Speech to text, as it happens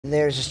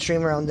There's a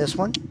streamer on this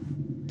one,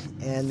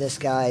 and this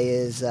guy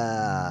is,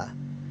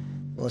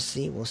 we'll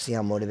see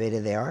how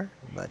motivated they are,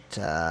 but,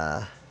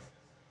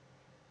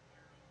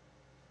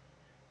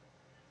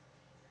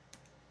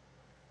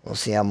 we'll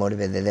see how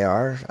motivated they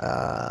are.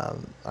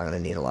 I'm gonna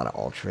need a lot of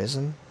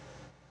altruism.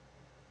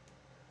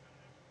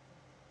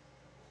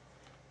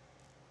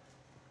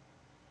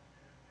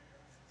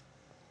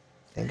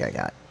 I think I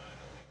got,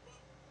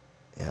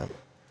 yeah.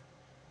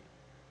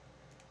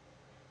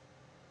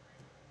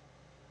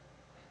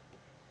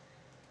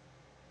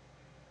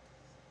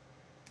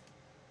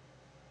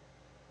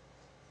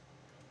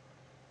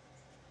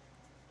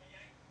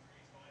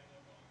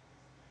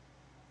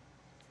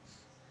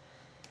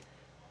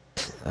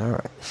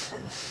 Alright,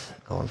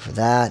 going for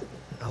that.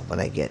 Hoping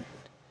I get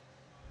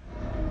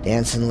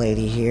dancing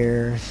lady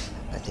here.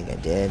 I think I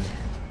did.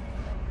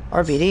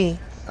 RVD,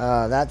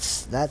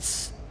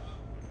 that's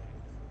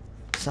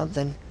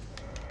something.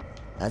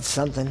 That's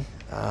something.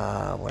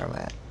 Where am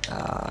I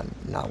at?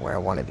 Not where I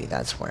want to be,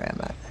 that's where I'm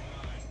at.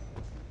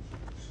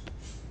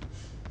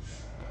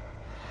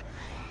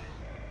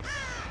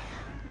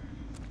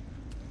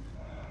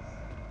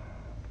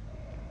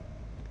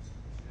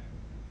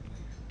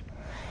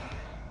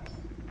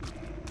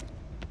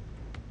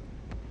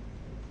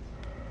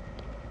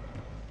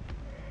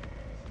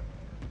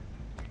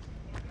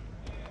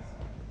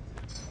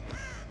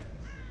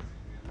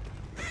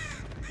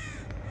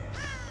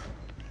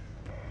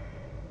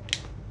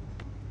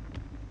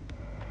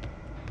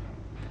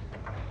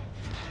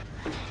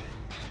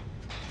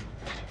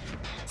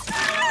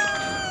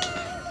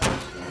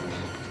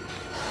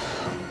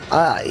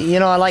 You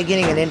know, I like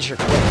getting an injure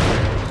quick.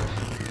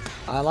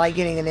 I like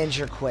getting an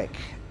injure quick.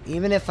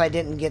 Even if I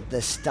didn't get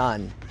the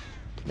stun,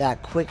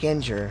 that quick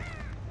injure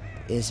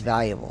is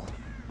valuable.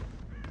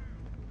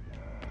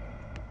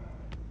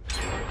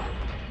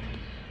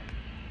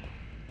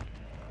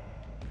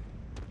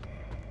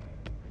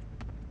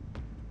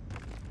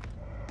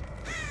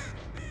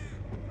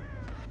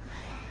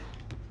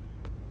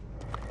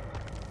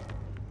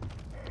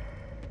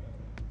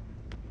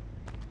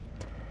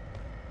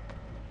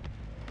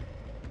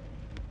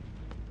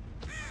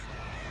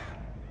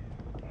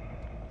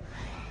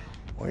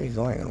 Where are you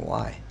going and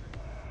why?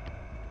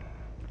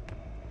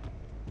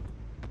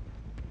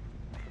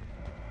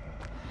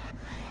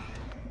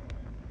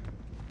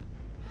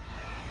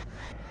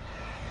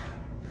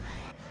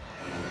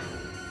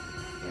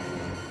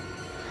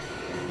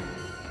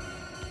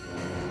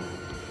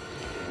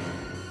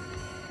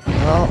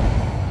 Well,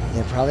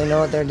 they probably know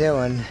what they're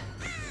doing.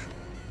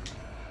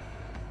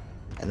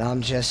 And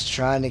I'm just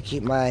trying to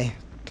keep my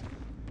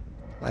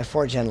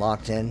 4gen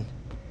locked in.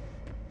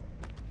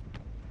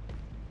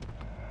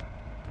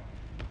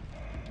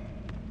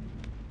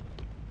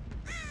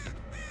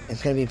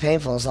 It's gonna be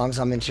painful as long as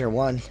I'm in tier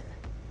 1.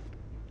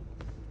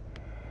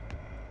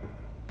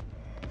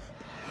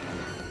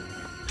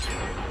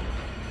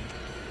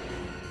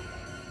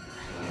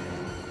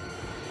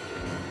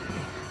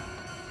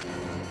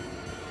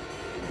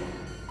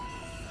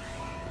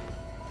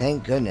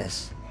 Thank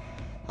goodness.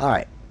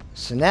 Alright,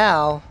 so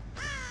now...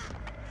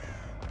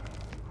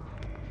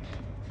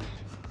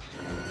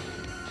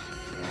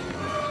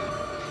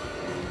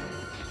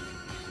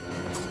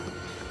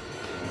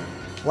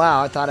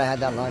 Wow, I thought I had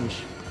that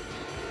lunge.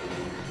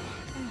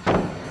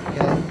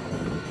 Okay.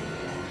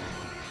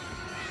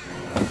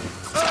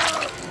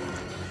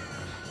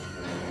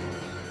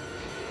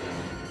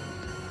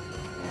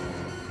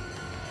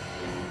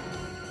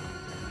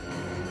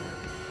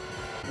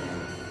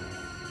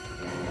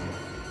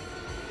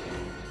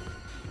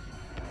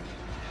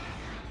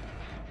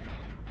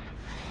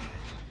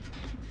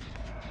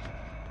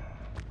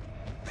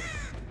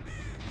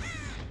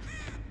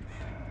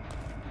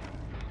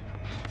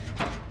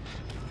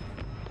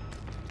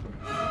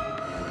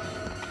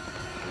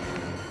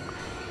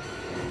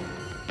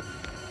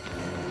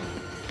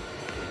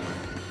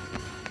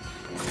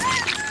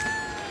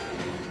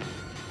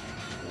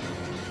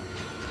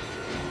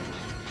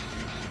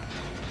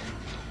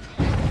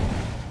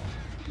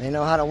 They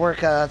know how to work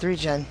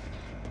 3gen.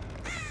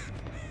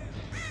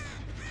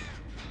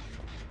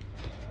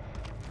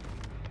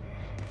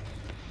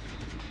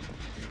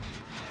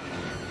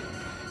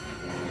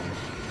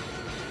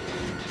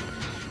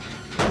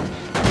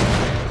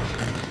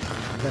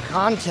 The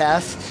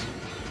contest.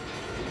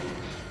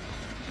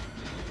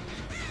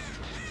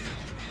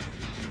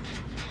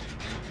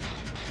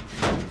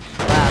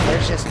 Wow,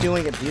 they're just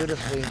doing it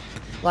beautifully.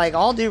 Like,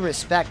 all due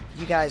respect,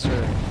 you guys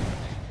are...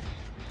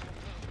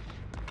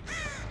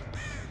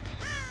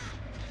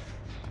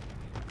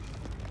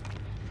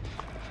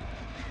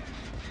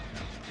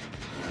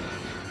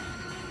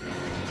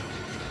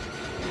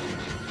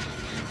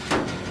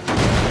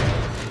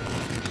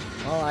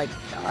 Well,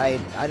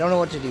 I don't know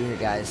what to do here,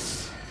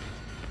 guys.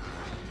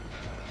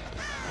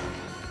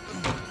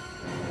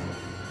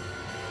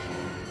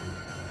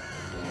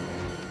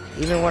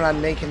 Even when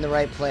I'm making the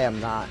right play, I'm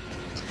not.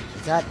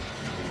 Is that...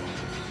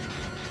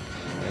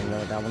 I don't know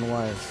what that one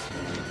was.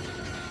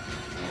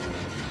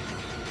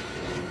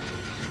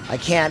 I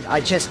can't. I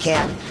just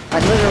can't. I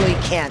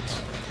literally can't.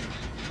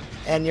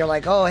 And you're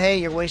like, oh, hey,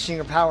 you're wasting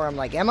your power. I'm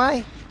like, am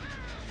I?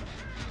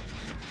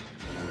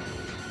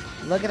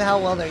 Look at how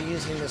well they're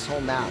using this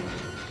whole map.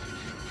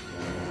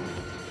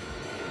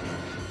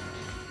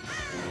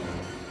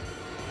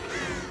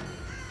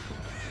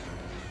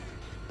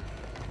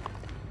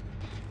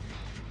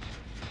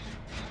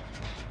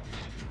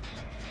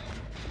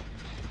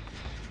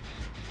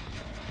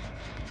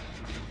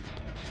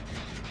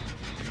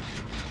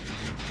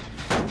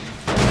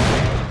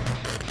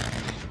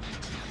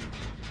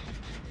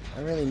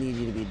 I really need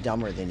you to be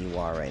dumber than you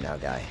are right now,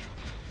 guy.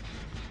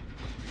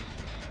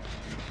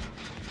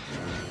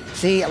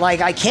 See, like,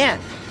 I can't.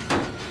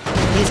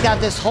 He's got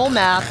this whole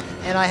map,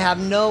 and I have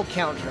no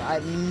counter. I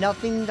have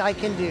nothing I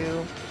can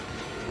do.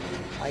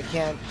 I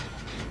can't.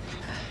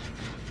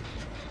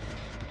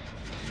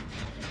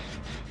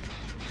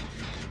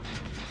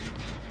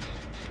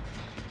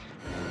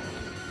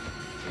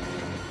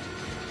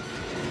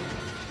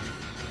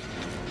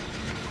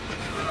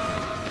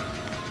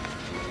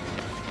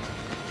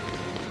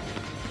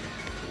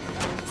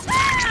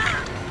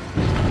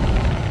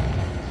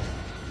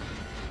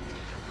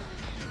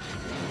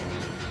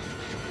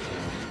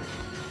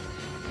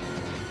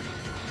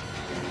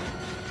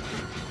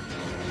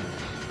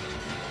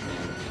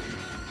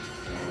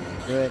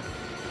 Do it.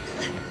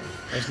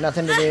 There's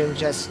nothing to do.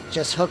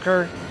 Just hook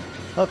her,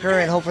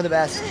 and hope for the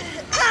best.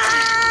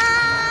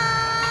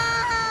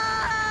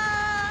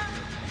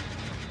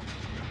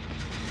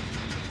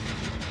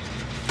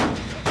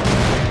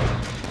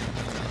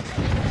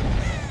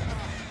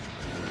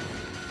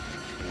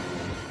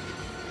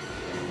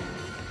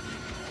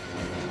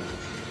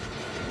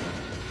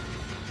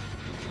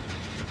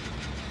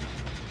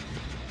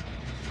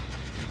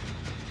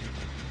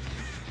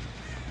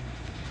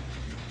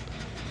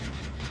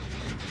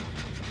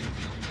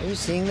 Are you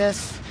seeing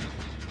this?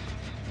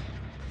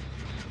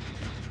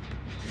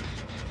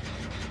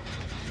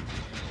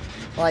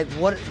 Like,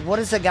 what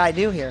does the guy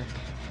do here?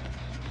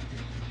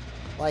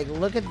 Like,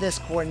 look at this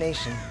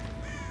coordination.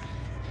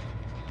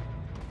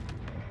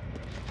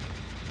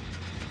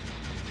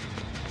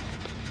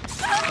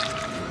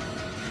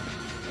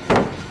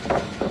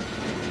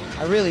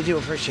 I really do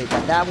appreciate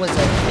that. That was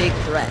a big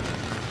threat.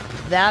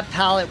 That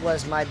pallet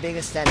was my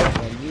biggest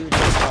enemy, and you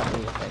just helped me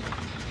with it.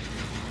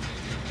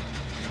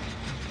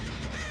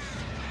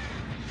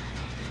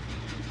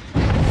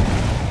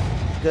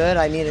 Good,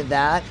 I needed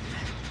that.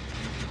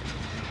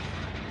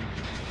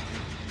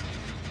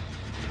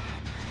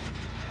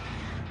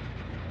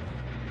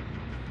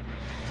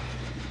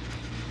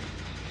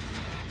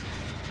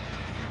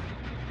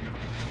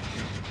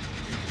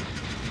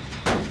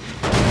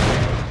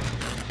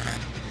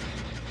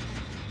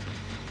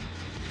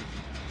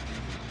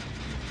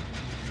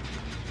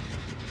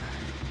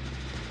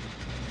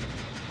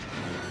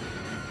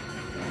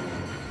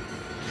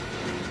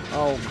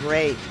 Oh,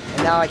 great.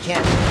 And now I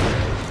can't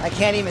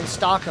even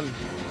stalk him.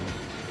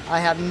 I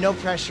have no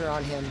pressure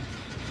on him.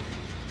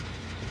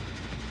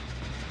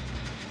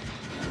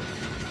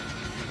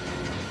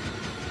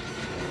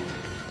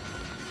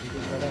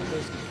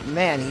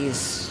 Man,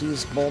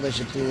 he's bold as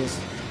you please.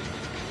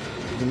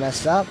 You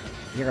messed up?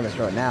 You're gonna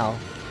throw it now.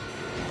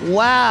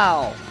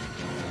 Wow!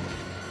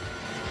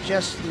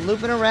 Just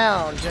looping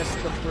around, just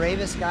the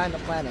bravest guy on the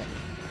planet.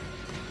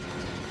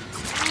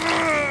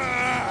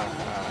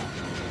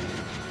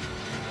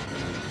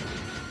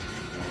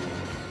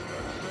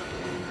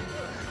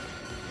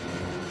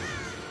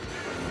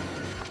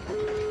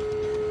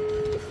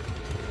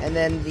 And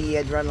then the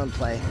adrenaline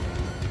play.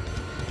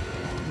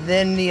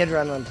 Then the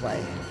adrenaline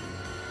play.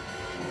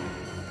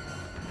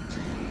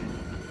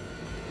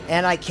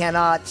 And I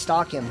cannot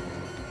stalk him.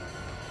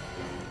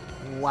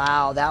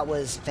 Wow, that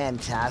was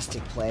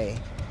fantastic play.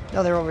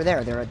 No, they're over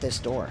there. They're at this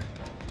door.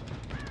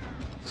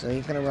 So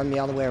he's going to run me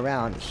all the way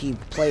around. He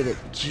played it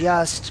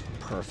just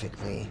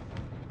perfectly.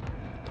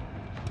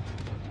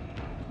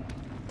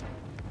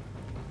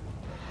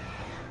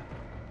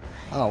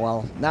 Oh,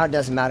 well, now it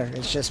doesn't matter.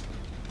 It's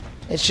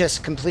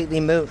just completely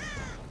moot.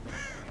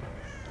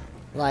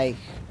 Like,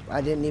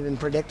 I didn't even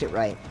predict it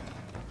right.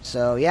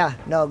 So, yeah,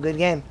 no, good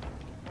game.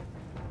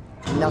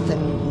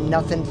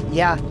 Nothing,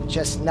 yeah,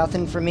 just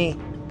nothing for me.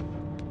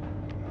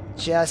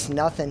 Just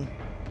nothing.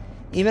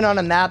 Even on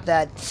a map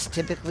that's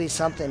typically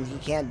something, he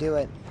can't do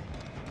it.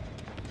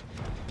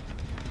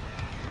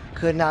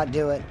 Could not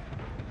do it.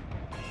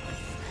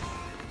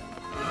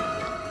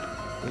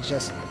 You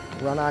just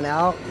run on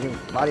out, you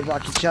body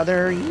block each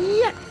other,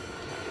 yeah!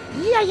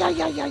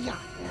 Yeah.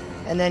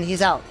 And then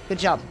he's out. Good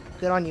job.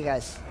 Good on you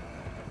guys.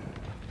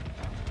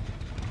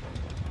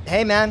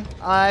 Hey, man,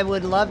 I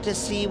would love to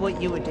see what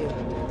you would do.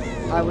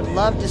 I would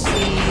love to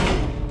see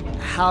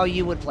how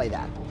you would play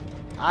that.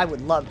 I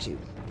would love to.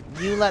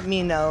 You let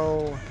me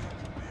know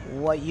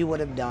what you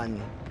would have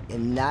done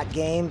in that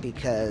game,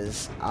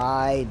 because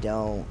I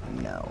don't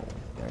know.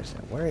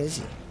 Where is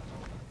he?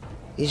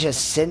 He's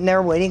just sitting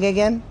there waiting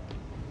again?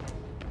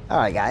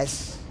 Alright,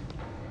 guys.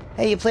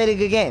 Hey, you played a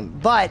good game.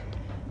 But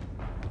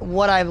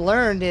what I've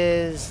learned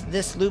is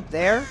this loop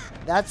there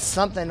that's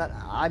something that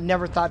I've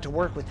never thought to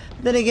work with.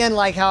 Then again,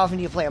 like, how often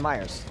do you play a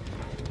Myers?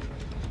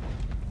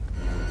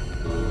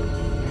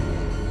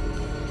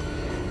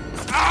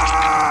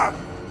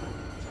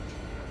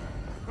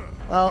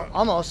 Well,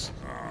 almost.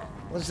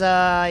 Was,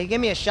 you gave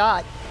me a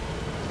shot.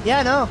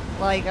 Yeah, no,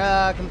 like,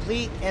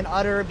 complete and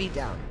utter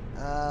beatdown.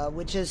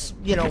 Which is,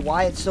 you know,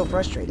 why it's so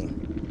frustrating.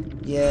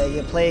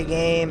 You play a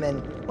game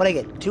and, what'd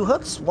I get? 2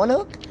 hooks? 1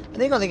 hook? I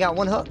think I only got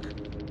 1 hook.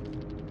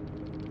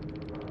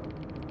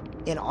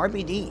 In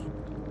RBD.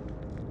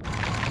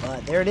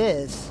 But there it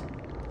is.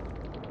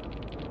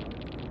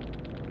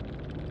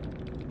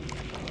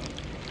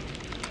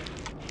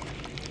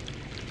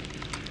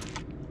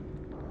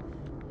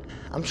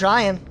 I'm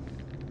trying.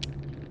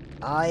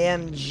 I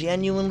am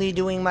genuinely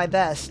doing my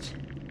best.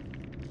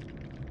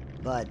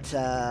 But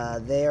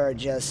they are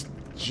just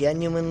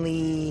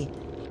genuinely,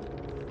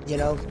 you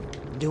know,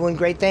 doing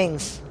great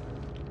things.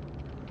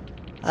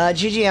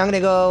 GG, I'm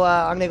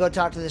gonna go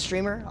talk to the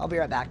streamer. I'll be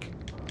right back.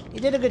 He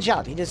did a good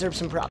job. He deserves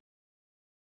some props.